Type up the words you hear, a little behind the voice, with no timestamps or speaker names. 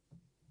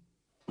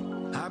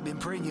I've been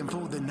praying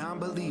for the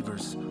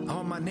non-believers.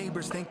 All my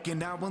neighbors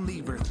thinking I won't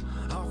leave Earth.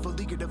 Awful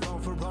eager to fall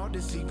for all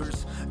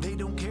deceivers. They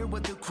don't care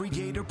what the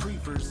Creator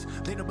prefers.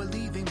 They don't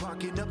believe in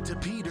walking up to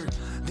Peter.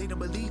 They don't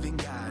believe in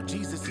God,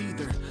 Jesus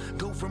either.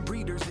 Go from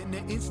breeders into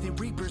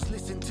instant reapers.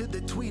 Listen to the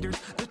tweeters,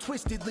 the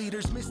twisted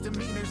leaders,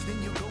 misdemeanors.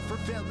 Then you go for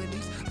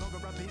felonies.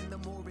 Longer up in the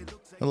more it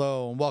looks like...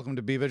 Hello and welcome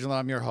to Be Vigilant.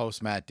 I'm your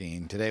host, Matt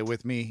Dean. Today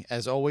with me,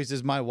 as always,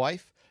 is my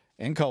wife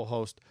and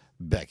co-host,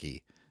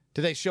 Becky.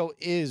 Today's show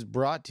is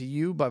brought to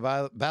you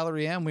by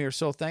Valerie M. We are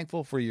so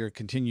thankful for your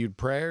continued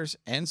prayers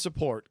and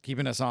support,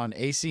 keeping us on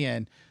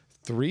ACN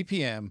 3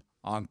 p.m.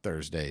 on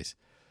Thursdays.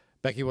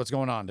 Becky, what's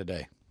going on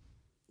today?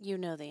 You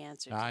know the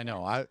answer. I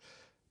know. I'm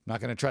not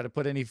going to try to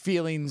put any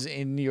feelings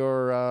in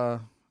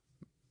your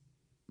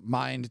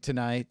mind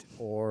tonight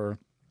or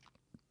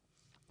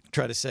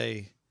try to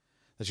say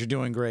that you're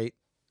doing great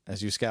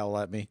as you scowl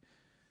at me.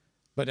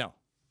 But no,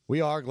 we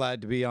are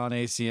glad to be on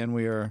ACN.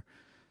 We are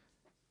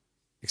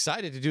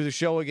excited to do the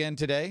show again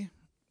today.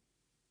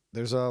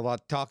 There's a lot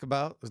to talk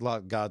about. There's a lot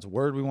of God's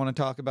Word we want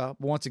to talk about.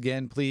 But once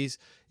again, please,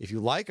 if you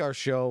like our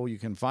show, you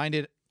can find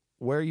it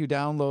where you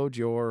download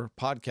your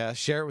podcast.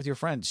 Share it with your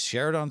friends.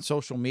 Share it on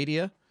social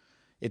media.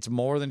 It's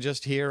more than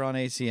just here on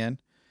ACN.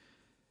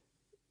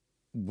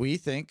 We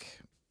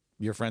think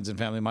your friends and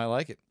family might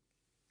like it.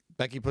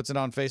 Becky puts it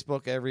on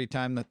Facebook every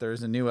time that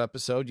there's a new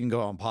episode. You can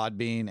go on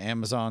Podbean,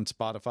 Amazon,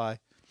 Spotify.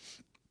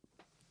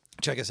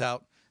 Check us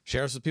out.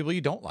 Share us with people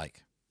you don't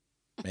like.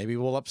 Maybe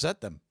we'll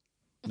upset them.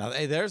 Now,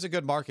 hey, there's a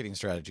good marketing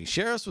strategy.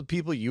 Share us with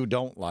people you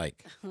don't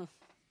like.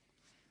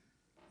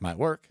 Might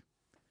work.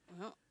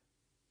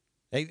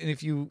 Hey, and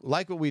if you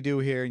like what we do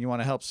here and you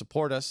want to help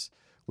support us,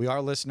 we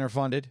are listener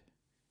funded.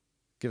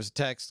 Give us a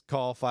text,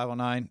 call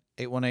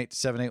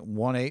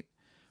 509-818-7818.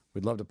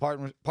 We'd love to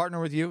partner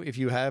with you. If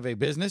you have a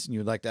business and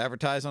you'd like to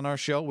advertise on our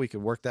show, we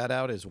could work that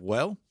out as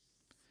well.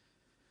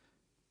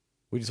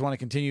 We just want to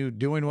continue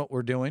doing what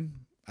we're doing.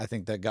 I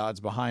think that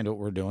God's behind what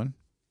we're doing.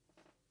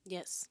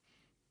 Yes.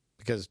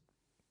 Because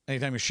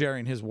anytime you're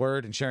sharing his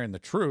word and sharing the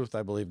truth,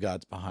 I believe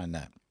God's behind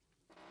that.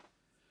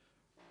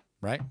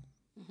 Right?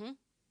 Mm-hmm.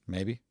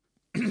 Maybe.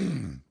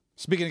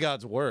 Speaking of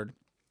God's word,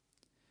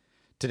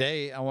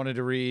 today I wanted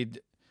to read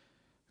a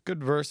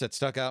good verse that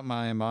stuck out in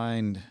my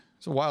mind.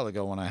 It's a while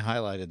ago when I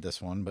highlighted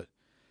this one, but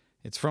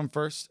it's from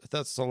 1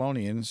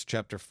 Thessalonians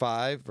chapter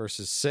 5,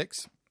 verses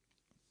 6.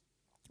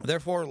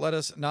 Therefore, let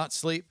us not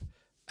sleep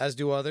as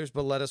do others,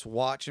 but let us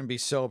watch and be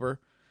sober.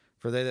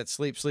 For they that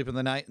sleep, sleep in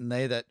the night, and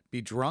they that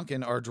be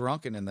drunken are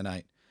drunken in the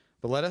night.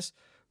 But let us,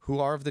 who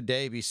are of the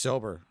day, be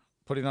sober,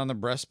 putting on the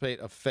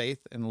breastplate of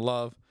faith and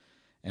love,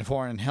 and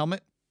for an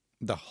helmet,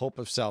 the hope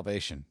of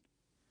salvation.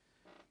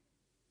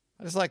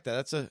 I just like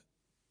that.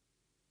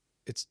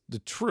 It's the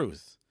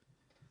truth.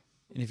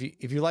 And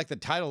if you like the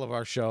title of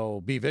our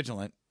show, Be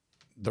Vigilant,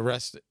 the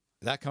rest,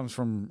 that comes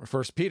from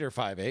 1 Peter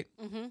 5:8.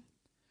 Mm-hmm.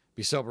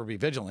 Be sober, be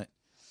vigilant.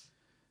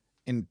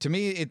 And to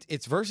me,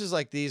 it's verses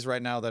like these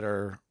right now that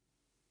are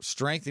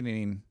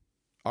strengthening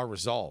our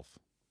resolve,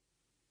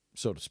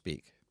 so to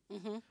speak,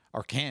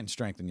 or can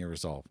strengthen your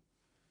resolve,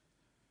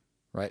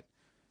 right?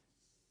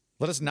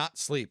 Let us not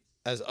sleep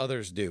as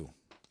others do.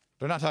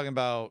 They're not talking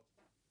about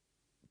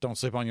don't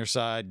sleep on your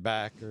side,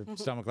 back, or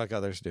stomach like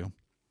others do.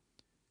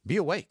 Be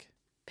awake.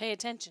 Pay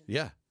attention.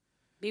 Yeah.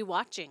 Be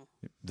watching.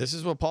 This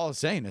is what Paul is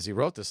saying as he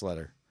wrote this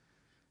letter.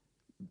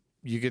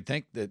 You could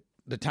think that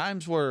the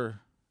times were,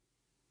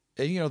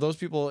 those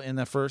people in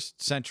the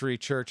first century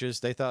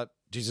churches, they thought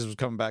Jesus was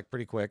coming back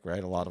pretty quick,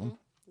 right? A lot of them.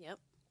 Yep.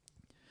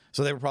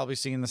 So they were probably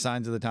seeing the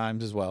signs of the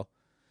times as well.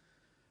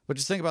 But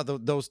just think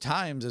about those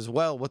times as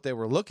well, what they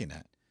were looking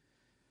at.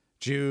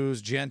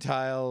 Jews,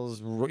 Gentiles,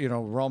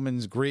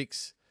 Romans,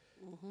 Greeks.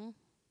 Mm-hmm.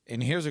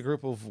 And here's a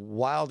group of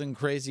wild and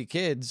crazy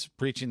kids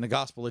preaching the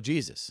gospel of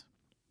Jesus.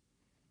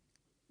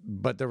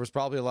 But there was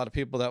probably a lot of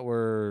people that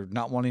were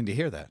not wanting to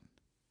hear that.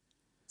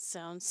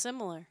 Sounds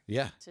similar.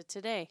 Yeah. To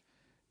today.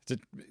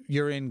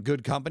 You're in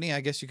good company,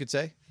 I guess you could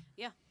say.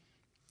 Yeah.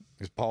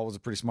 Because Paul was a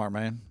pretty smart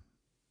man.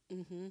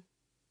 Mm-hmm.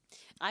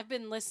 I've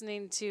been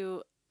listening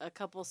to a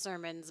couple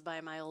sermons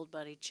by my old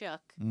buddy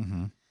Chuck.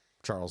 Mm-hmm.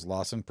 Charles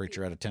Lawson,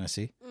 preacher out of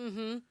Tennessee.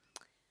 Mm-hmm.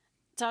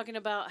 Talking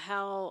about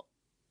how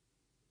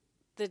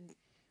the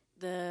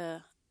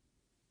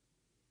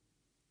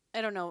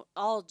I don't know,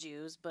 all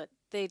Jews, but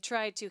they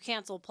tried to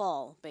cancel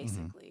Paul,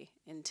 basically,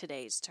 in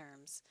today's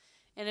terms.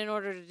 And in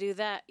order to do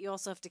that, you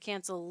also have to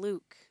cancel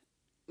Luke.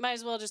 Might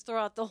as well just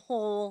throw out the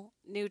whole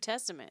New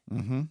Testament.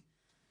 Mm-hmm.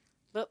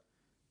 But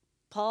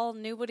Paul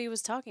knew what he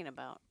was talking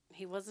about.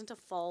 He wasn't a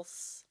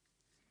false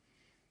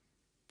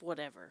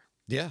whatever.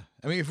 Yeah.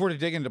 I mean, if we're to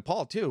dig into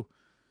Paul, too,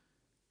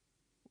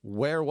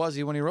 where was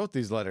he when he wrote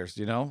these letters?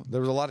 There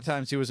was a lot of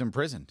times he was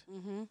imprisoned.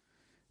 Mm-hmm.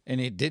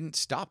 And it didn't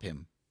stop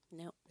him.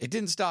 Nope. It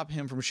didn't stop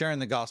him from sharing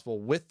the gospel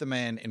with the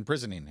man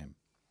imprisoning him,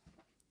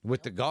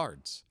 with the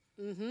guards.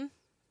 Mm-hmm.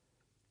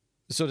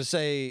 So to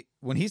say,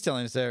 when he's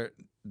telling us there,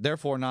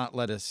 therefore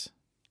let us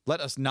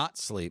not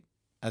sleep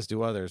as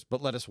do others,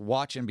 but let us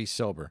watch and be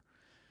sober.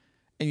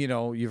 And,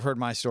 you've heard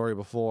my story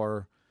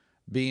before.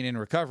 Being in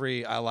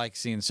recovery, I like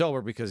seeing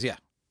sober because,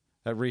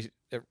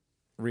 that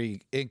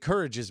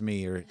encourages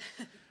me or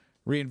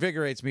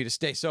reinvigorates me to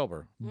stay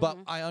sober. But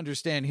I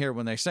understand here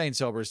when they're saying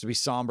sober is to be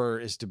somber,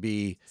 is to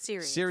be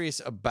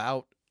serious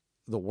about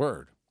the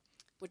word.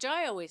 Which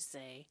I always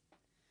say,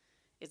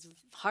 it's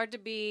hard to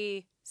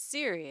be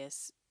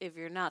serious if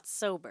you're not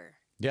sober.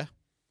 Yeah.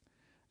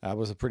 I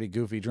was a pretty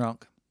goofy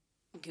drunk.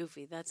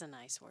 Goofy, that's a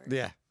nice word.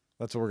 Yeah,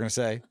 that's what we're going to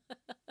say.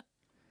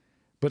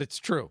 But it's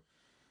true.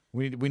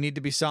 We need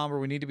to be somber.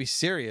 We need to be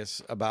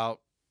serious about,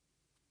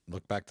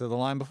 look back to the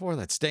line before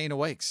that, staying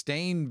awake,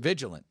 staying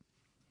vigilant.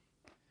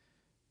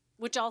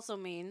 Which also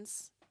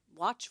means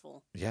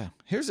watchful. Yeah.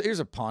 Here's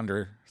a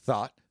ponder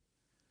thought.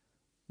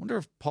 Wonder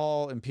if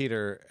Paul and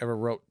Peter ever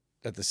wrote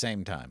at the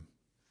same time.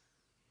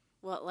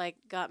 What, like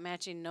got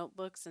matching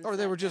notebooks? And or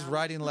they were just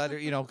writing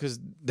letters, because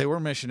they were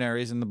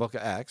missionaries in the book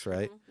of Acts,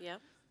 right? Yeah.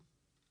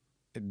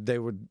 They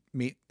would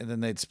meet and then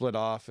they'd split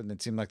off and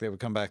it seemed like they would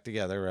come back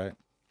together, right?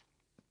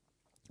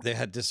 They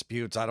had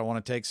disputes. I don't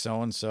want to take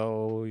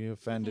so-and-so. You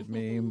offended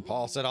me. And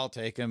Paul said, I'll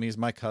take him. He's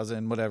my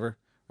cousin, whatever.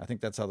 I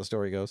think that's how the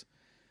story goes.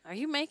 Are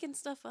you making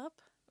stuff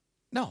up?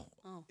 No.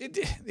 Oh. He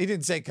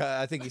didn't say,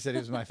 I think he said he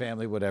was my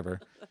family,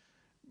 whatever.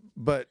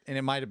 And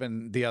it might have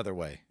been the other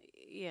way.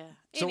 Yeah.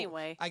 So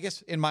Anyway. I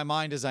guess in my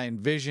mind, as I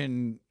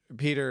envision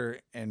Peter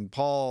and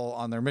Paul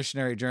on their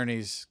missionary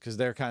journeys, because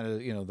they're kind of,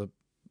 the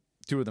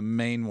two of the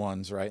main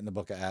ones, right, in the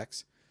book of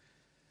Acts.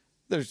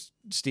 There's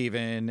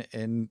Stephen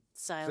and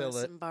Silas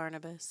Philip. and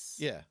Barnabas.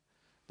 Yeah.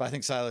 But I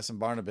think Silas and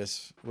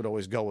Barnabas would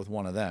always go with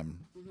one of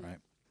them, right?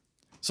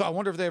 So I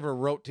wonder if they ever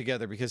wrote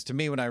together, because to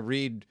me, when I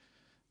read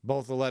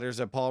both the letters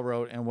that Paul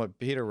wrote and what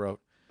Peter wrote,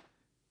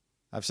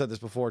 I've said this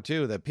before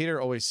too, that Peter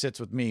always sits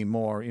with me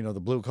more, the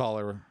blue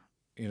collar,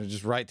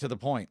 just right to the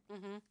point.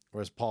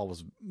 Whereas Paul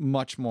was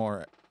much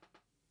more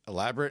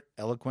elaborate,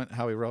 eloquent,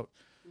 how he wrote.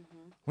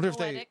 Wonder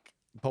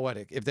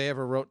poetic. If they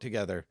ever wrote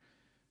together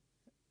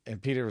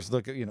and Peter was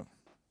looking,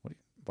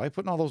 why are you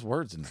putting all those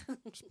words in there?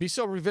 Just be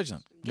so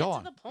vigilant. Go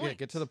on. The point. Yeah,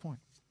 get to the point.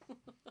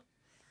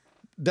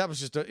 That was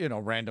just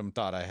a, random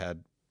thought I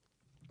had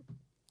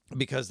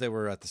because they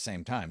were at the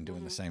same time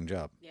doing the same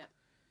job. Yeah.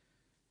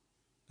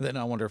 Then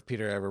I wonder if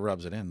Peter ever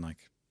rubs it in, like,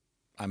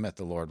 I met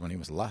the Lord when he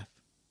was alive.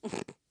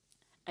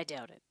 I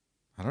doubt it.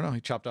 I don't know. He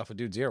chopped off a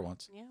dude's ear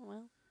once. Yeah,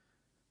 well.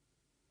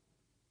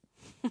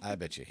 I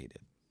bet you he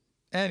did.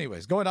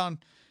 Anyways, going on,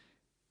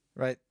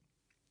 right?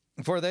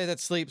 For they that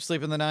sleep,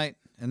 sleep in the night,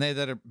 and they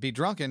that be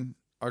drunken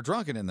are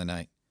drunken in the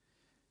night.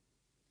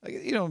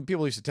 Like,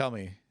 people used to tell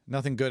me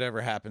nothing good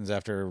ever happens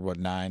after,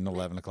 9,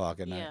 11 o'clock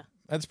at night. Yeah.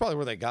 That's probably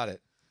where they got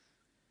it.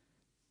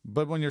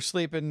 But when you're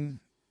sleeping,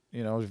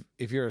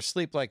 if you're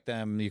asleep like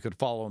them, you could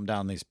follow them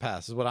down these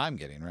paths, is what I'm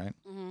getting, right?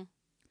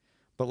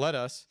 But let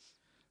us,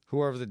 who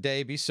are of the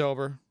day, be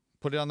sober,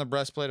 put it on the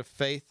breastplate of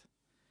faith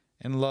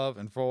and love,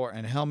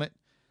 and helmet,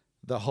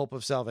 the hope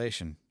of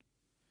salvation.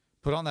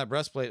 Put on that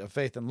breastplate of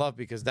faith and love,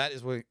 because that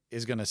is what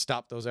is going to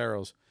stop those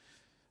arrows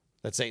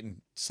that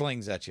Satan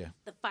slings at you.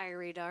 The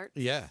fiery darts.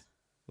 Yeah.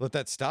 Let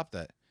that stop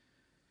that.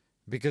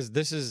 Because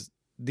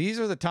these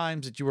are the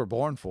times that you were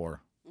born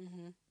for,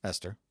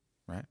 Esther,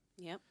 right?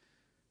 Yep.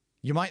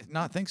 You might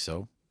not think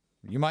so.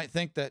 You might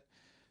think that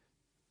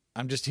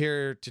I'm just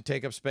here to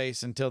take up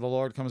space until the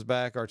Lord comes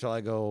back or till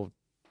I go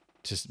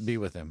to be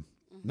with him.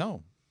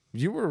 No.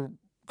 You were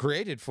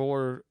created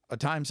for a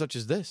time such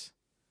as this.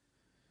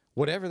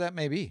 Whatever that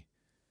may be.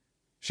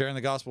 Sharing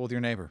the gospel with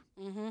your neighbor.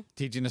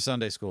 Teaching a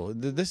Sunday school.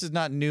 This is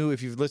not new.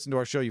 If you've listened to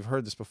our show, you've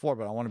heard this before,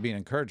 but I want to be an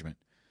encouragement.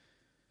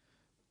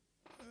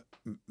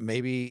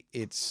 Maybe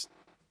it's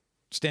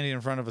standing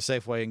in front of a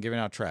Safeway and giving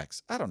out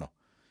tracts. I don't know.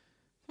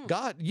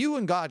 You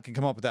and God can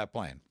come up with that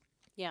plan.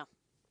 Yeah.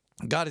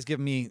 God has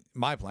given me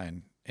my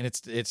plan, and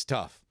it's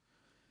tough.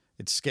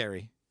 It's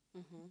scary.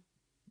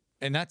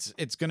 And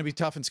it's going to be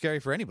tough and scary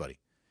for anybody.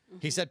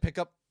 He said, pick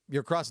up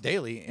your cross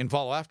daily and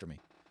follow after me.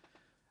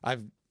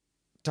 I've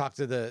talked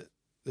to the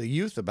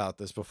youth about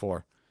this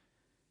before.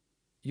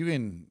 You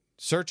can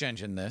search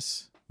engine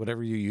this,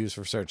 whatever you use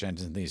for search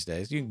engines these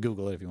days. You can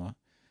Google it if you want.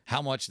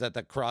 How much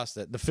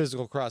the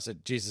physical cross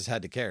that Jesus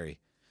had to carry,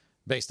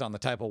 based on the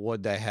type of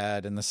wood they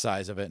had and the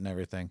size of it and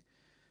everything.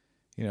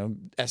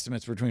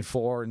 Estimates between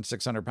 400 and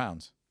 600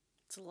 pounds.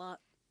 It's a lot.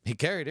 He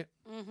carried it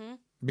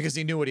because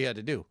he knew what he had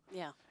to do.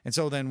 Yeah. And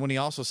so then when he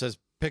also says,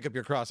 pick up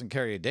your cross and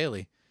carry it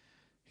daily,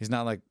 he's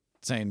not like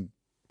saying,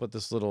 put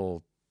this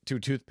little 2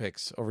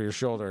 toothpicks over your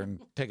shoulder and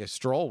take a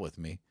stroll with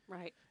me.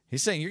 Right.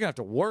 He's saying you're going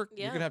to have to work.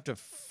 Yeah. You're going to have to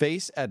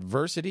face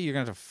adversity. You're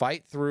going to have to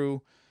fight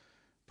through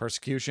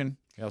persecution.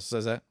 He also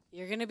says that.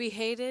 You're going to be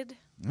hated.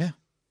 Yeah.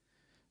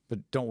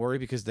 But don't worry,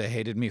 because they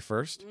hated me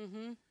first.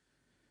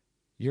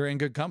 You're in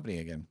good company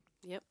again.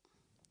 Yep.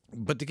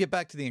 But to get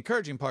back to the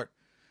encouraging part,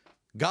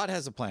 God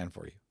has a plan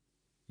for you.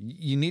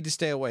 You need to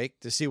stay awake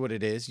to see what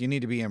it is. You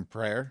need to be in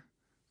prayer.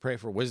 Pray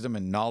for wisdom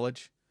and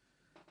knowledge.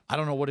 I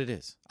don't know what it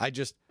is.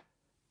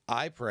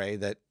 I pray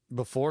that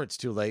before it's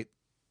too late,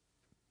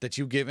 that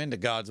you give in to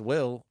God's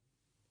will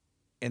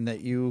and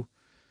that you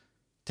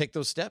take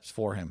those steps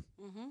for him.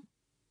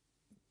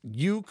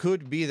 You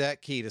could be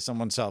that key to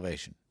someone's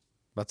salvation.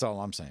 That's all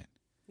I'm saying.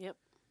 Yep.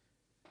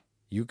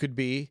 You could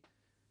be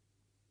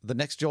the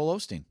next Joel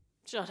Osteen.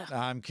 Shut up.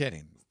 I'm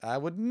kidding. I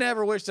would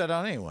never wish that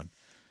on anyone.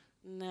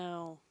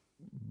 No.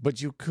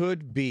 But you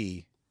could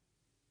be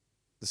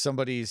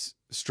somebody's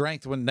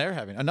strength when they're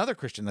having another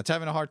Christian that's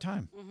having a hard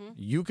time.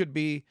 You could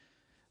be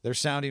their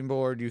sounding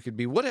board. You could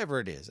be whatever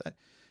it is. I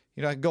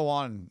could go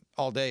on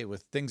all day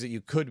with things that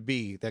you could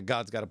be that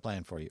God's got a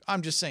plan for you.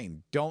 I'm just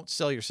saying, don't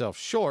sell yourself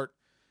short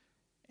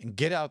and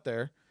get out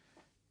there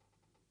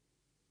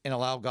and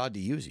allow God to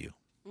use you.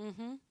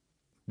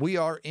 We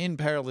are in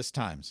perilous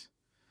times.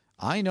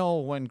 I know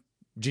when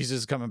Jesus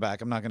is coming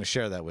back. I'm not going to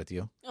share that with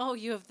you. Oh,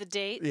 you have the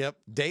date? Yep.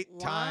 Date, Wow.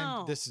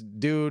 time. This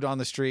dude on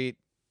the street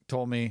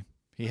told me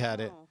he had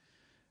it. Oh.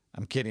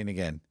 I'm kidding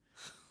again.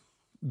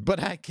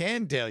 But I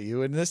can tell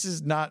you, and this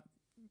is not,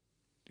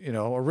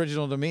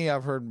 original to me.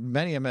 I've heard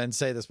many men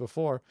say this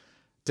before.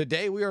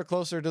 Today we are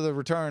closer to the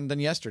return than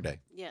yesterday.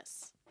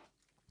 Yes.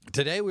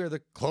 Today we are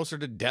closer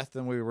to death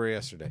than we were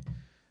yesterday.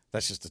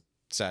 That's just a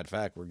sad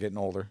fact. We're getting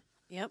older.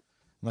 Yep.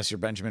 Unless you're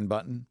Benjamin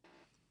Button.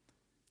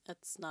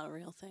 That's not a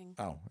real thing.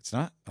 Oh, it's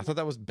not? I thought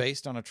that was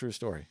based on a true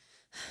story.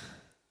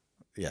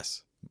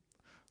 Yes.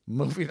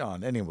 Moving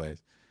on.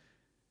 Anyways.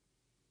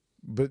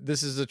 But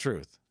this is the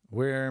truth.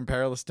 We're in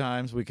perilous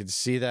times. We could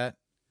see that.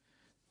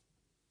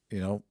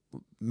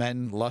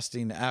 Men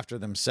lusting after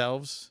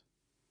themselves,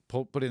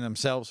 putting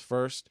themselves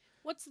first.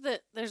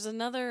 There's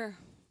another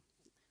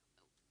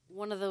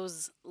one of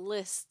those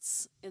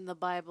lists in the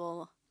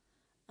Bible.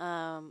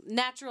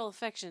 Natural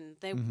affection.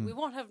 We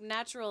won't have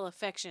natural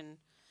affection.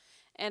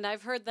 And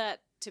I've heard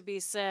that to be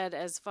said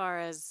as far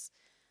as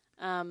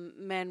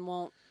men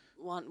won't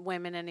want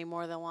women any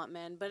more than want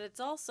men. But it's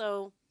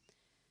also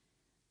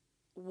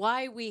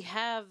why we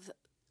have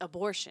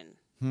abortion.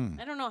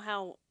 I don't know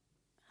how.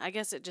 I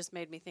guess it just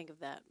made me think of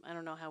that. I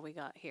don't know how we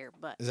got here,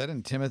 but Is that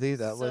in Timothy,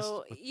 that list?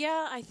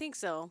 Yeah, I think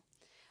so.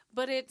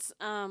 But it's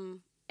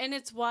and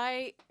it's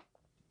why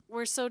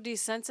we're so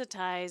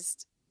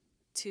desensitized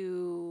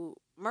to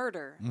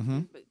murder,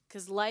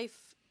 because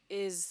life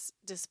is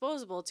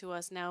disposable to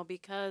us now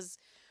because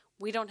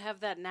we don't have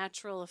that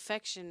natural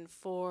affection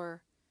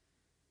for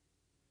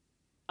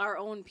our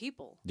own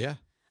people. Yeah.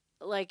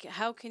 Like,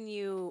 how can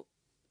you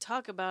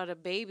talk about a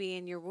baby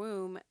in your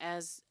womb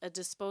as a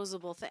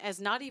disposable thing, as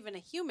not even a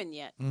human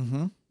yet,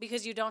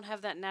 because you don't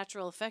have that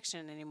natural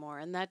affection anymore?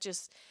 And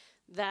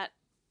that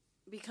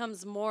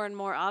becomes more and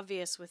more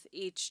obvious with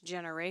each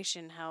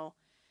generation, how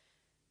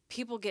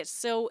people get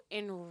so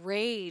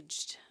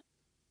enraged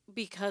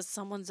because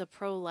someone's a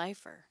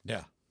pro-lifer.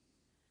 Yeah.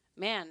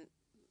 Man,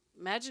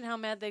 imagine how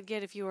mad they'd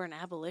get if you were an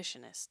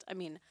abolitionist. I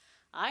mean,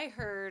 I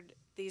heard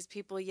these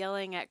people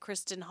yelling at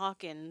Kristen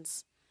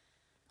Hawkins,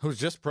 Who's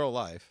just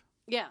pro-life.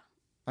 Yeah.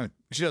 I mean,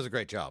 she does a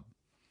great job.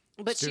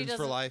 But Students she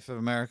for doesn't. Life of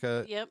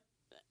America. Yep.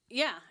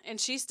 Yeah, and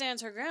she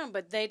stands her ground,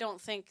 but they don't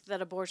think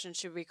that abortion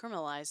should be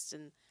criminalized,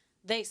 and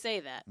they say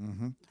that.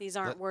 These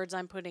aren't words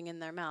I'm putting in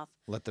their mouth.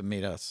 Let them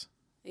meet us.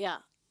 Yeah.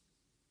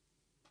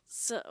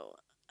 So,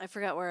 I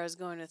forgot where I was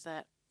going with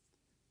that.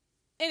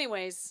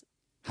 Anyways.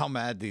 How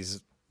mad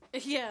these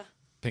Yeah.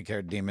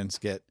 pink-haired demons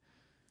get.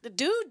 The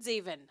dudes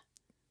even.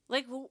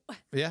 Like,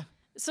 Yeah.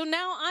 so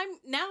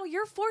now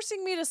you're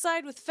forcing me to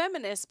side with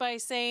feminists by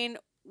saying,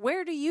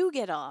 where do you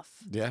get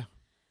off? Yeah.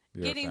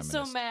 You're a Getting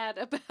so feminist. mad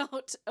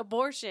about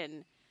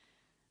abortion.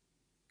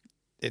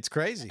 It's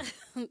crazy.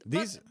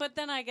 But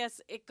then I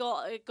guess it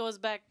goes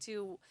back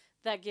to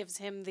that gives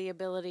him the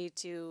ability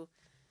to,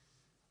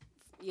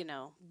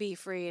 be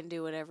free and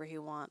do whatever he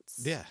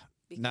wants. Yeah.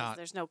 Because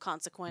there's no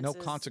consequences.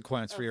 No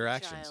consequence for your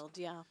actions. Child.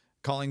 Yeah.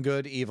 Calling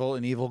good evil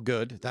and evil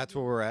good. That's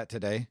where we're at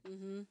today.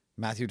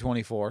 Matthew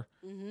 24.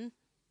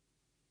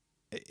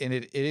 And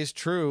it is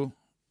true,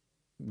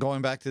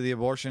 going back to the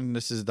abortion,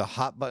 this is the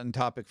hot button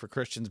topic for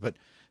Christians, but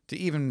to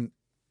even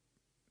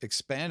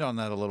expand on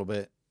that a little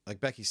bit, like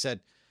Becky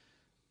said,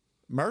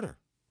 murder.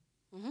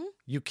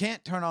 You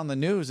can't turn on the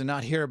news and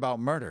not hear about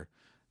murder.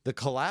 The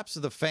collapse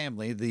of the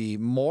family, the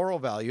moral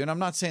value, and I'm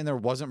not saying there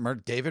wasn't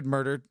murder. David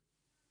murdered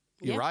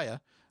Uriah.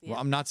 Yeah. Well,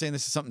 I'm not saying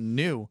this is something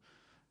new,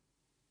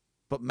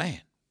 but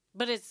man.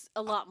 But it's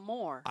a lot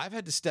more. I've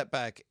had to step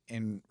back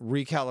and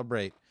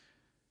recalibrate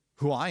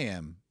who I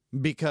am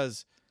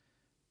because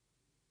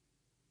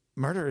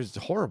murder is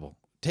horrible.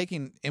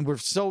 And we're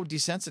so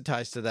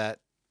desensitized to that,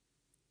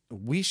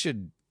 we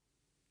should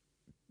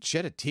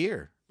shed a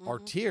tear or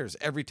tears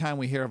every time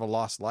we hear of a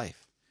lost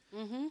life.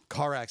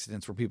 Car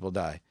accidents where people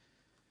die,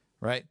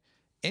 right?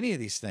 Any of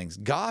these things.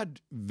 God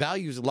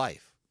values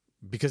life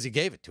because he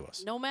gave it to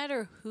us. No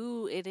matter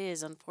who it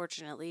is,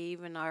 unfortunately,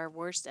 even our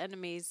worst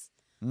enemies.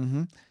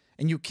 And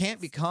you can't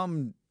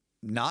become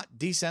not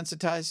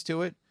desensitized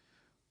to it,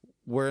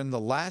 where in the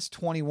last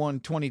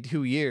 21,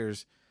 22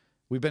 years,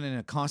 we've been in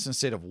a constant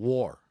state of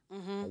war.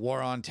 A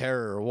war on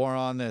terror, a war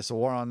on this, a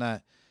war on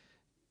that.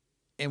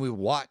 And we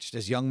watched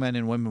as young men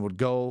and women would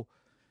go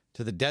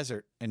to the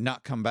desert and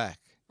not come back,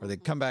 or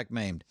they'd come back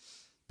maimed.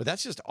 But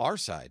that's just our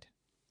side.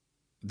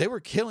 They were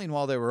killing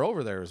while they were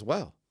over there as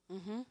well.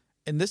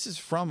 And this is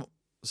from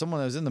someone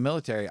that was in the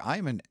military.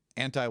 I'm an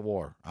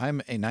anti-war.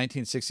 I'm a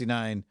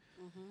 1969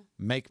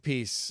 make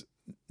peace,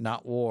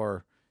 not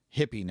war,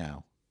 hippie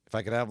now. If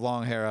I could have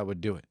long hair, I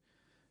would do it.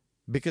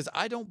 Because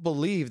I don't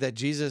believe that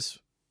Jesus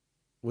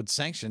would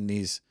sanction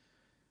these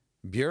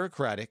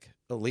bureaucratic,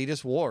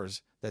 elitist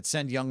wars that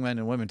send young men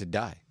and women to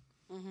die.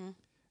 Mm-hmm.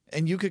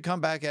 And you could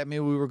come back at me,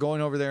 we were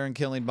going over there and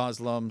killing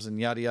Muslims and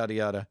yada, yada,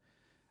 yada.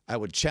 I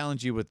would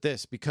challenge you with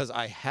this because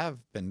I have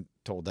been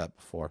told that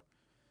before.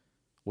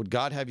 Would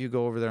God have you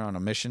go over there on a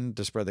mission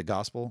to spread the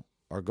gospel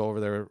or go over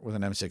there with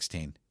an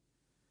M16?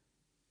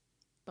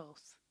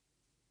 Both.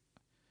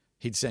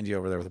 He'd send you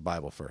over there with a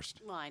Bible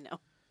first. Well, I know.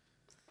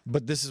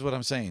 But this is what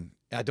I'm saying.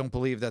 I don't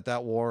believe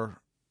that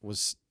war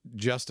was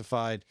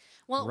justified.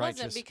 Well, it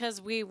righteous. wasn't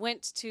because we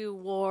went to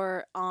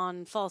war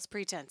on false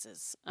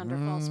pretenses, under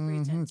false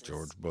pretenses.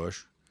 George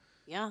Bush.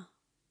 Yeah.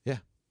 Yeah.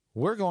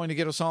 We're going to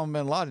get Osama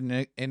bin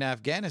Laden in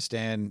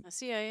Afghanistan. A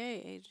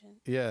CIA agent.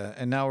 Yeah.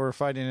 And now we're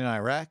fighting in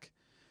Iraq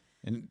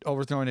and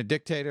overthrowing a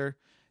dictator.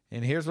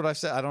 And here's what I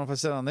said. I don't know if I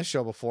said it on this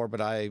show before,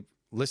 but I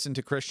listened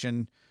to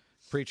Christian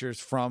preachers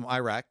from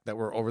Iraq that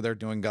were over there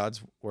doing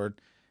God's word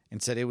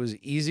and said it was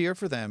easier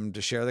for them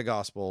to share the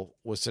gospel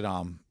with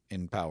Saddam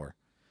in power.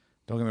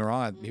 Don't get me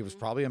wrong. He was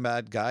probably a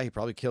bad guy. He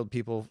probably killed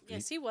people.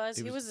 Yes, he was.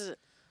 He was a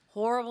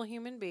horrible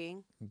human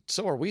being.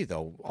 So are we,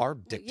 though. Our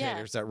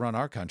dictators that run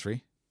our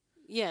country.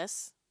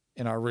 Yes.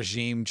 And our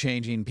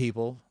regime-changing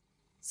people.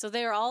 So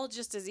they're all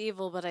just as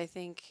evil, but I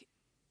think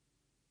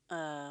we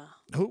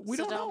Saddam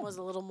don't know. was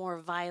a little more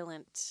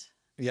violent.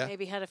 Yeah.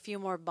 Maybe had a few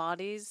more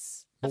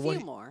bodies.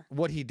 But more.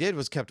 What he did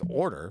was kept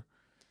order.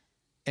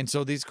 And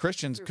so these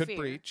Christians Through could fear.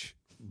 preach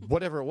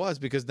whatever it was,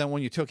 because then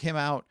when you took him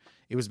out,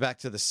 it was back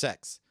to the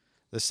sext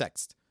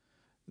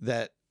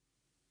that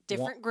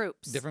Different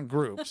groups.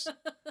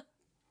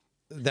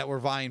 that were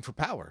vying for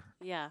power.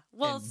 Yeah.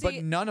 Well, But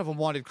none of them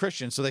wanted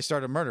Christians, so they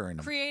started murdering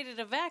them. created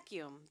a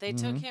vacuum. They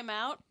took him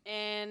out,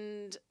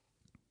 and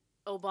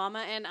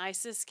Obama and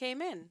ISIS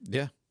came in.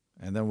 Yeah.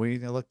 And then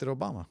we elected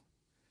Obama.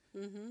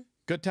 Mm-hmm.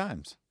 Good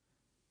times.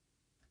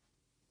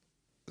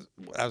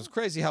 That was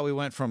crazy how we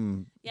went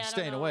from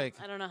staying awake.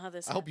 I don't know how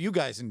this I hope you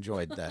guys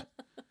enjoyed that.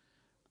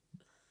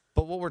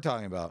 But what we're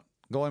talking about,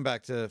 going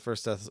back to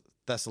 1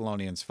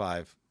 Thessalonians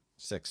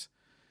 5:6,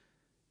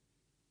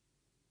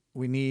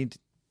 we need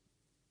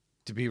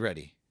to be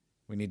ready.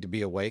 We need to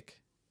be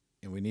awake,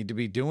 and we need to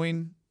be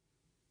doing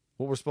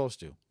what we're supposed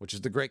to, which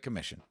is the Great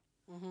Commission.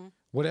 Mm-hmm.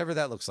 Whatever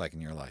that looks like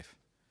in your life.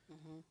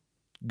 Mm-hmm.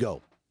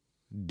 Go.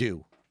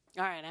 Do.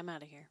 All right, I'm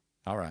out of here.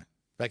 All right.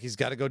 Becky's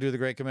got to go do the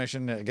Great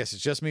Commission. I guess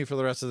it's just me for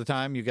the rest of the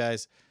time. You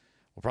guys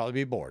will probably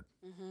be bored.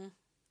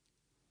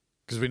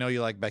 Because we know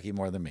you like Becky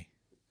more than me.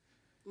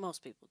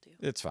 Most people do.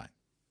 It's fine.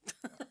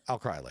 I'll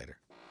cry later.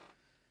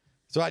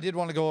 So I did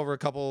want to go over a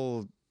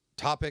couple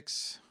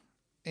topics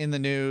in the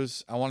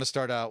news. I want to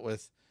start out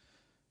with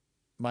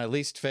my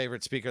least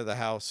favorite Speaker of the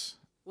House.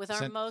 With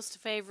our most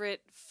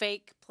favorite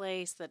fake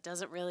place that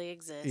doesn't really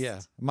exist.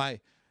 Yeah. My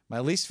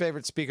least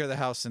favorite Speaker of the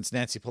House since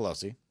Nancy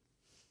Pelosi.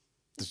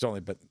 There's only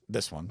but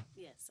this one.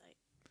 Yes,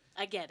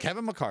 I get it.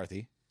 Kevin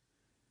McCarthy.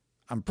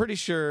 I'm pretty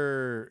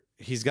sure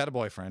he's got a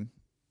boyfriend.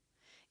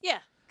 Yeah,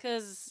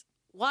 because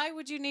why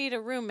would you need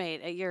a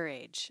roommate at your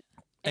age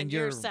and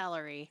your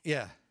salary?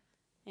 Yeah.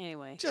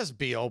 Anyway. Just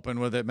be open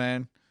with it,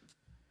 man.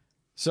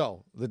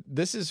 So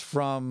this is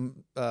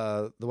from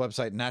the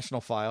website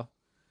National File.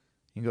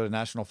 You can go to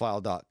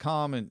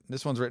nationalfile.com, and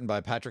this one's written by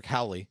Patrick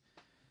Howley.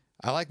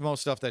 I like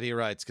most stuff that he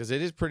writes because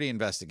it is pretty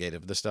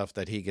investigative, the stuff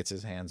that he gets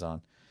his hands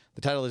on. The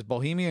title is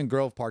Bohemian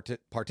Grove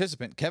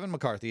Participant Kevin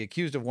McCarthy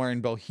accused of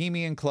wearing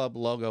Bohemian Club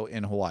logo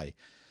in Hawaii.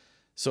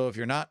 So if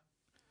you're not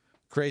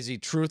crazy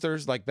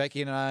truthers like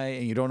Becky and I,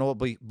 and you don't know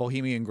what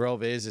Bohemian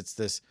Grove is, it's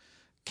this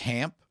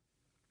camp,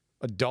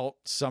 adult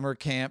summer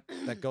camp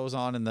that goes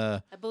on in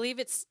the... I believe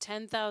it's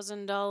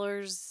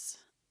 $10,000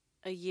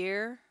 a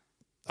year.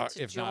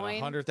 If join. not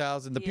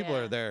 100,000, the people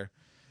are there.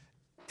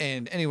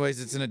 And anyways,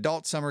 it's an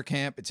adult summer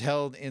camp. It's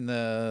held in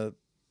the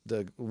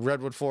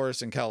Redwood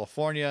Forest in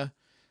California,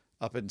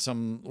 up in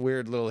some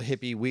weird little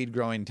hippie weed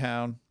growing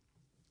town.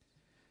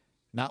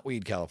 Not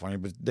weed, California,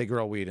 but they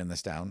grow weed in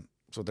this town.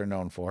 That's what they're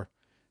known for.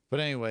 But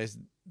anyways,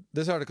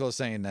 this article is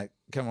saying that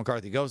Kevin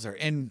McCarthy goes there.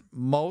 And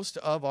most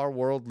of our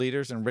world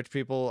leaders and rich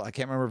people, I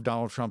can't remember if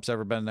Donald Trump's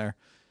ever been there.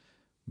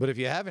 But if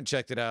you haven't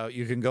checked it out,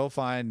 you can go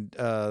find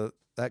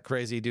that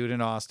crazy dude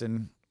in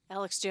Austin.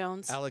 Alex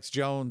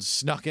Jones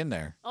snuck in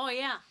there. Oh,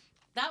 yeah.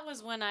 That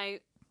was when I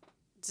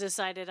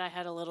decided I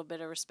had a little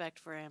bit of respect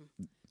for him.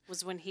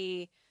 Was when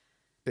he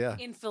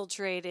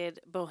infiltrated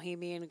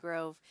Bohemian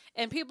Grove.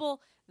 And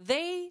people,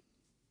 they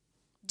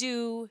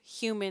do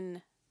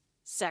human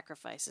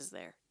sacrifices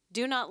there.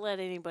 Do not let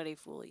anybody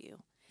fool you.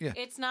 Yeah.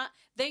 It's not,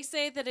 they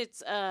say that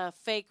it's a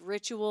fake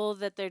ritual,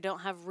 that they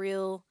don't have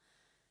real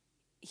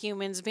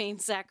humans being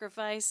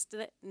sacrificed.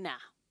 Nah,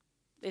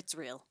 it's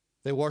real.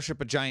 They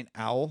worship a giant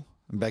owl.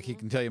 And Becky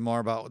can tell you more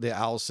about the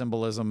owl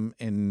symbolism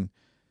in...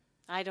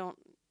 I'd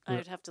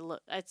have to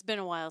look. It's been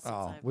a while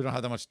since we don't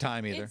have that much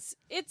time either.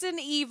 It's an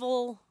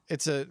evil...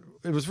 It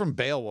was from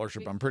Baal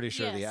worship. I'm pretty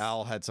sure the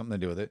owl had something to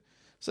do with it.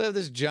 So they have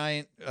this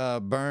giant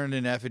burn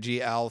in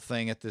effigy owl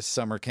thing at this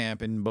summer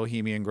camp in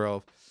Bohemian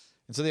Grove.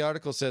 And so the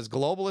article says,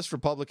 globalist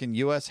Republican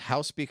U.S.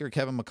 House Speaker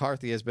Kevin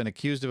McCarthy has been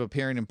accused of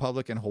appearing in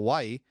public in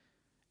Hawaii,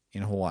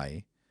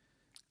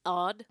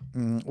 Odd.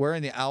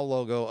 wearing the owl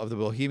logo of the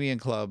Bohemian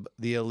Club,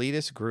 the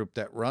elitist group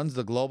that runs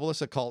the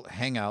globalist occult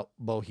hangout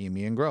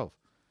Bohemian Grove.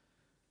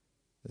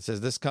 It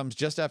says this comes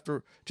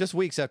just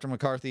weeks after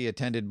McCarthy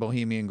attended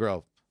Bohemian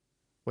Grove.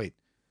 Wait,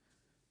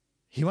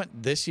 he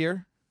went this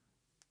year?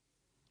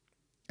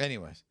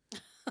 Anyways,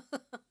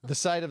 the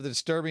site of the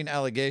disturbing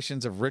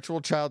allegations of ritual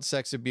child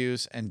sex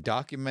abuse and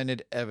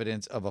documented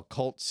evidence of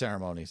occult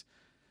ceremonies.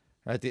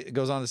 Right? It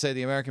goes on to say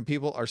the American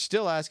people are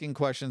still asking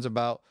questions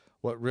about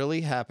what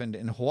really happened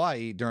in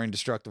Hawaii during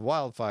destructive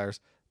wildfires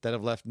that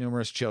have left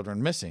numerous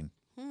children missing.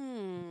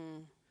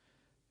 You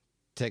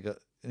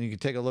can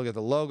take a look at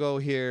the logo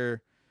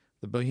here,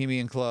 the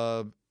Bohemian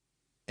Club,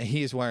 and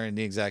he is wearing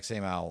the exact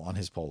same owl on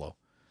his polo.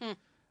 I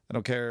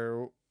don't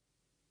care.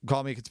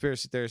 Call me a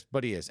conspiracy theorist,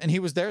 but he is. And he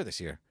was there this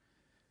year.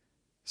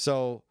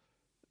 So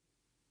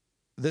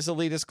this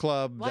elitist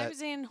club. Why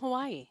was he in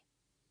Hawaii?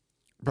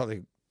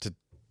 Probably to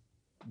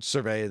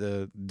survey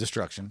the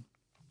destruction.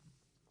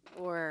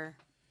 Or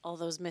all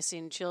those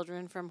missing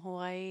children from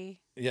Hawaii.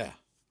 Yeah.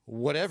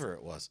 Whatever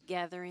it was.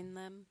 Gathering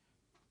them.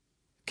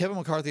 Kevin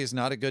McCarthy is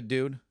not a good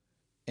dude.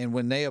 And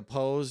when they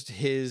opposed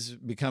his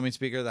becoming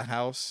Speaker of the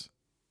House,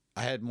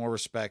 I had more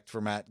respect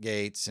for Matt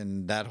Gaetz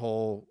and that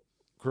whole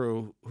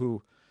crew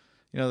who,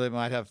 they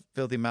might have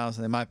filthy mouths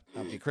and they might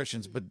not be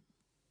Christians, but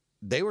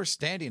they were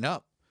standing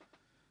up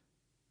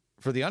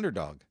for the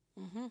underdog.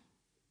 Mm-hmm.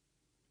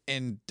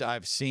 And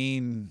I've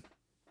seen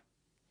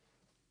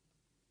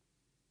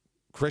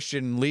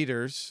Christian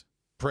leaders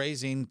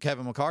praising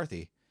Kevin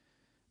McCarthy.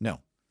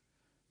 No.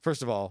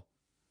 First of all,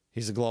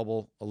 he's a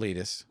global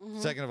elitist. Mm-hmm.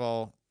 Second of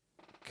all,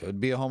 could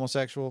be a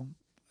homosexual.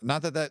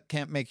 Not that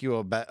can't make you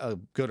a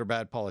good or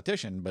bad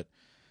politician, but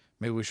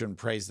maybe we shouldn't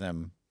praise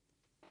them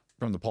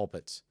from the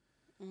pulpits.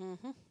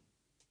 Mm-hmm.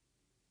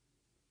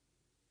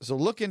 So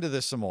look into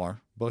this some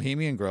more.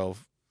 Bohemian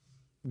Grove.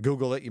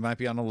 Google it. You might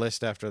be on a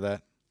list after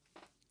that.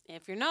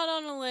 If you're not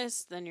on a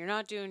list, then you're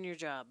not doing your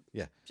job.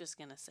 Yeah. Just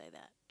going to say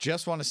that.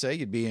 Just want to say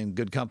you'd be in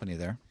good company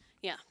there.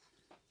 Yeah.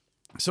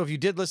 So if you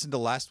did listen to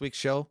last week's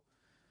show,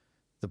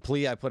 the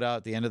plea I put out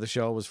at the end of the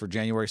show was for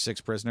January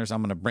 6 prisoners.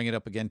 I'm going to bring it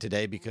up again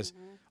today because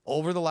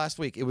over the last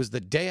week, it was the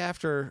day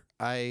after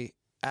I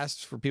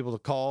asked for people to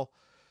call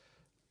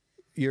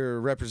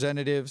your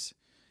representatives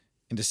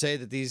and to say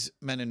that these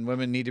men and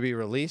women need to be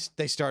released.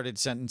 They started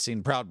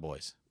sentencing Proud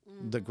Boys,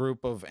 the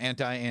group of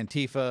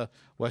anti-Antifa,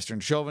 Western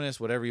chauvinists,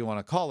 whatever you want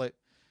to call it.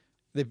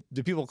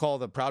 The people call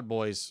the Proud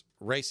Boys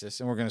racist,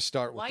 and we're going to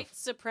start with white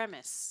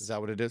supremacists. Is that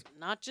what it is?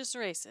 Not just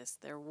racist.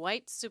 They're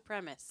white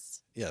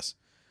supremacists. Yes.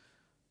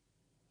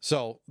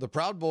 So the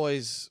Proud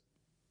Boys'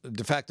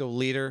 de facto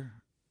leader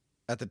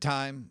at the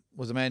time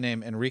was a man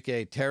named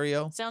Enrique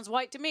Tarrio. Sounds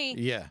white to me.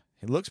 Yeah,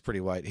 he looks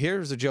pretty white.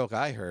 Here's a joke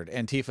I heard.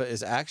 Antifa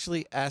is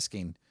actually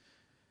asking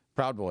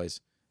Proud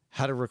Boys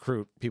how to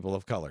recruit people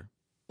of color.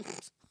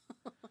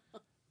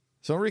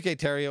 So Enrique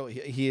Tarrio,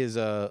 he is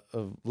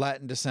of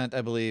Latin descent,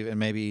 I believe, and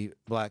maybe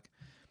black.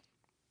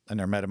 I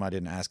never met him. I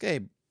didn't ask. Hey,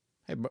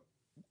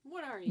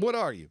 what are you? What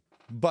are you?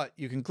 But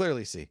you can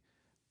clearly see.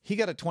 He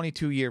got a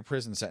 22-year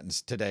prison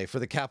sentence today for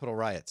the Capitol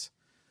riots.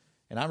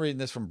 And I'm reading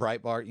this from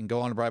Breitbart. You can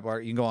go on to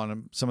Breitbart. You can go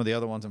on some of the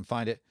other ones and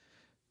find it.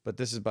 But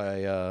this is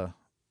by,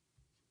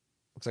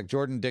 looks like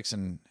Jordan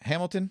Dixon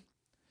Hamilton.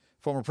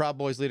 Former Proud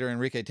Boys leader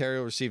Enrique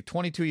Tarrio received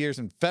 22 years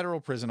in federal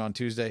prison on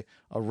Tuesday,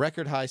 a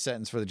record high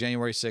sentence for the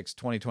January 6,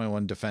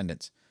 2021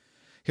 defendants.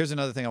 Here's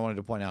another thing I wanted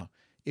to point out.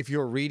 If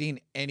you're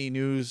reading any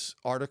news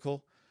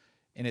article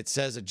and it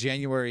says a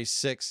January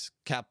 6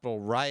 Capitol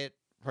riot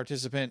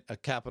participant, a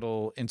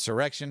Capitol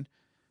insurrection,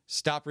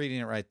 stop reading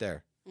it right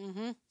there.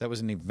 Mm-hmm. That was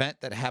an event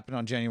that happened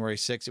on January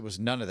 6th. It was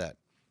none of that.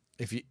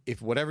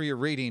 If whatever you're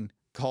reading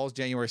calls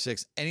January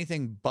 6th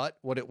anything but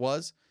what it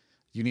was,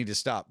 you need to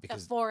stop.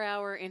 Because a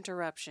 4-hour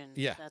interruption.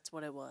 Yeah. That's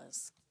what it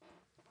was.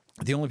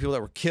 The only people that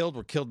were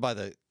killed by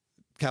the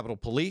Capitol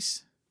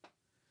Police,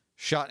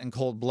 shot in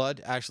cold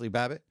blood, Ashley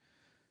Babbitt.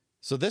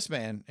 So this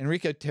man,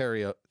 Enrique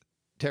Tarrio,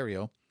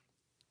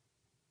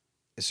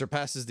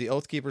 surpasses the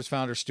Oath Keepers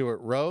founder Stuart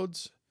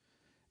Rhodes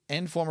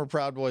and former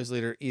Proud Boys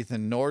leader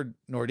Ethan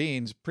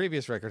Nordine's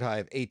previous record high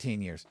of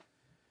 18 years.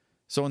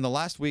 So in the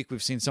last week,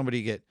 we've seen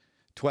somebody get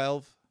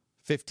 12,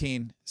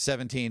 15,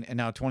 17, and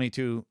now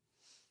 22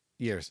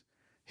 years.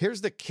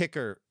 Here's the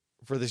kicker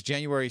for this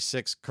January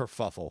 6th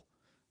kerfuffle.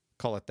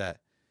 Call it that.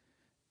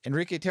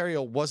 Enrique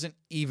Tarrio wasn't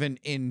even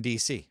in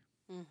D.C.,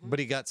 but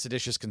he got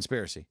seditious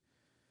conspiracy.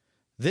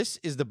 This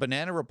is the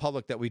banana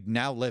republic that we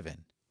now live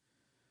in.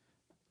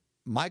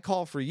 My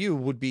call for you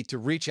would be to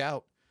reach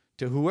out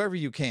to whoever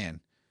you can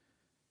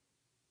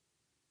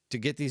to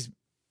get these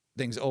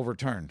things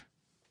overturned.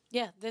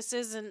 Yeah, this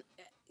isn't...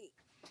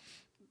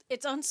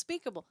 It's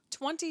unspeakable.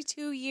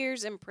 22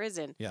 years in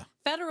prison. Yeah.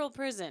 Federal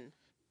prison.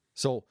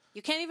 So...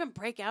 You can't even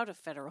break out of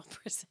federal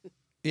prison.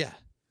 Yeah.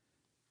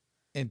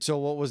 And so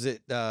what was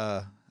it?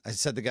 I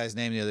said the guy's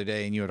name the other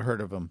day, and you had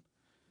heard of him.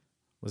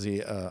 Was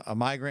he a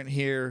migrant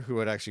here who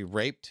had actually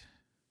raped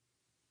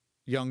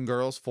young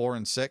girls, 4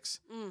 and 6,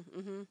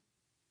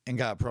 and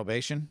got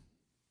probation?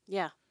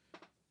 Yeah.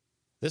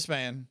 This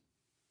man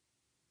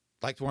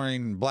liked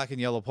wearing black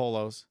and yellow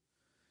polos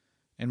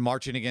and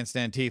marching against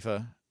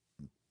Antifa.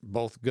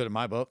 Both good in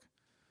my book.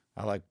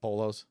 I like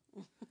polos.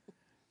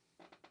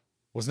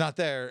 Was not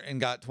there and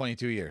got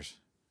 22 years.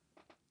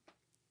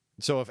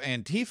 So if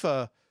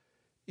Antifa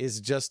is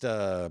just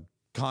a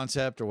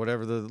concept or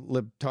whatever the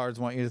libtards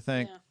want you to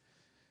think,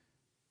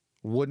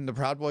 wouldn't the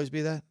Proud Boys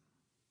be that?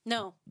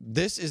 No.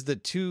 This is the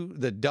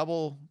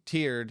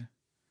double-tiered,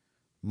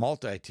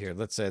 multi-tiered,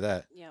 let's say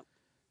that,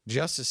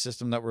 justice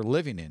system that we're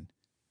living in.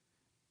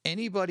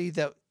 Anybody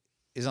that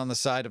is on the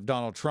side of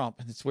Donald Trump,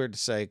 and it's weird to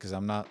say because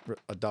I'm not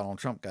a Donald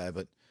Trump guy,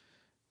 but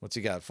what's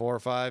he got, 4 or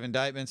 5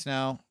 indictments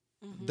now?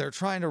 They're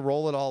trying to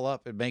roll it all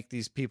up and make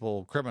these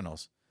people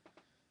criminals.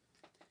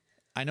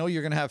 I know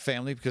you're going to have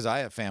family, because I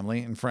have family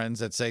and friends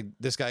that say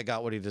this guy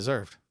got what he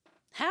deserved.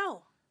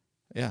 How?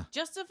 Yeah.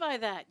 Justify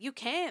that. You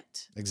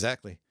can't.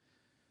 Exactly.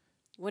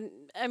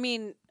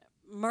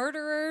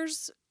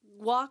 Murderers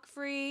walk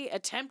free,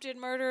 attempted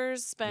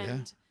murderers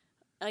spend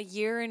a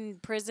year in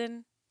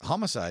prison.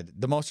 Homicide.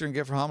 The most you're going to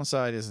get for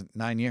homicide is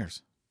 9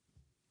 years.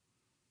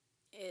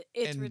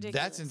 It's ridiculous.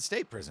 That's in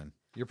state prison.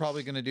 You're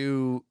probably going to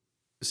do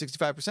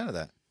 65% of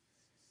that.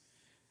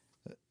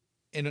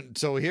 And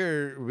so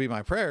here would be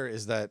my prayer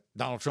is that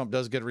Donald Trump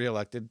does get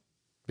reelected,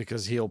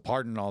 because he'll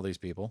pardon all these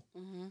people.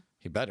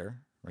 He better,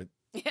 right?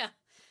 Yeah.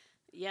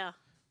 Yeah.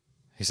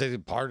 He said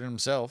he'd pardon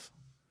himself.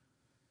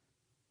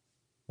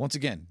 Once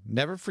again,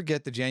 never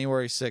forget the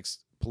January 6th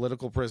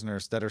political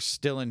prisoners that are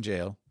still in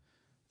jail.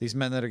 These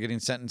men that are getting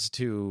sentenced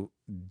to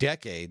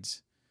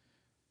decades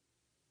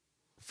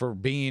for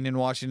being in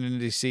Washington,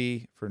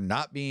 D.C., for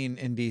not being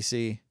in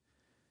D.C.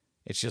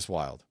 It's just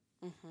wild.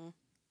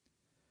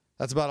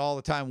 That's about all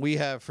the time we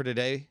have for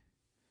today.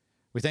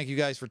 We thank you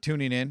guys for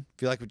tuning in.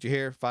 If you like what you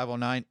hear,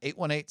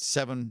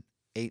 509-818-7818.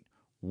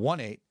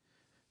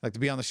 Like to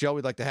be on the show,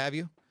 we'd like to have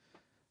you.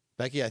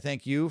 Becky, I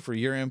thank you for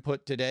your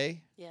input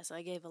today. Yes,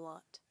 I gave a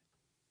lot.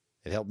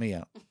 It helped me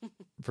out.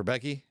 For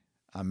Becky,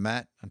 I'm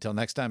Matt. Until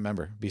next time,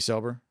 remember, be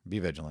sober, be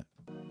vigilant.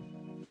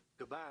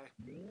 Goodbye.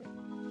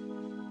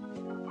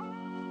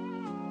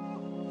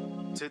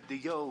 To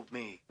the old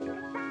me.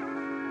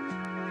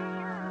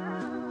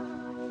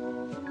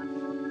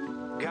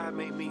 God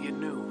made me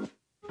anew,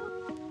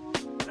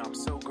 and I'm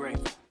so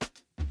grateful.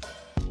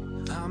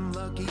 I'm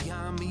lucky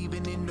I'm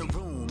even in the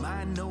room.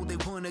 I know they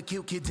wanna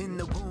kill kids in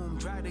the womb.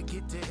 Try to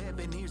get to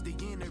heaven, here's the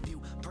interview.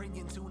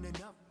 Praying soon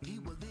enough.